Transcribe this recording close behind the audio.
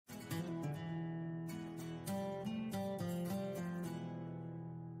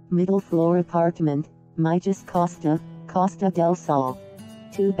Middle floor apartment, Migas Costa, Costa del Sol.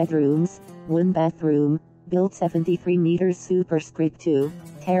 2 bedrooms, 1 bathroom, built 73 meters superscript 2,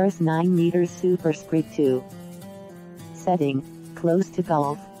 terrace 9 meters superscript 2. Setting, close to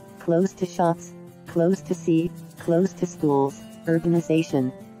golf, close to shops, close to sea, close to schools,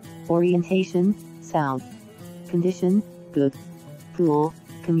 urbanization. Orientation, south. Condition, good. Pool,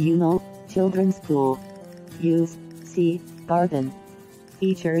 communal, children's pool. Use, sea, garden.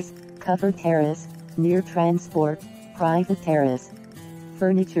 Features, covered terrace, near transport, private terrace.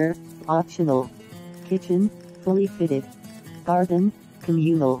 Furniture, optional. Kitchen, fully fitted. Garden,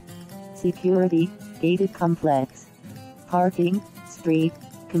 communal. Security, gated complex. Parking, street,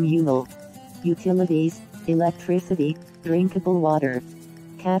 communal. Utilities, electricity, drinkable water.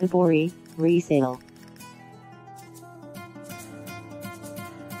 Category, resale.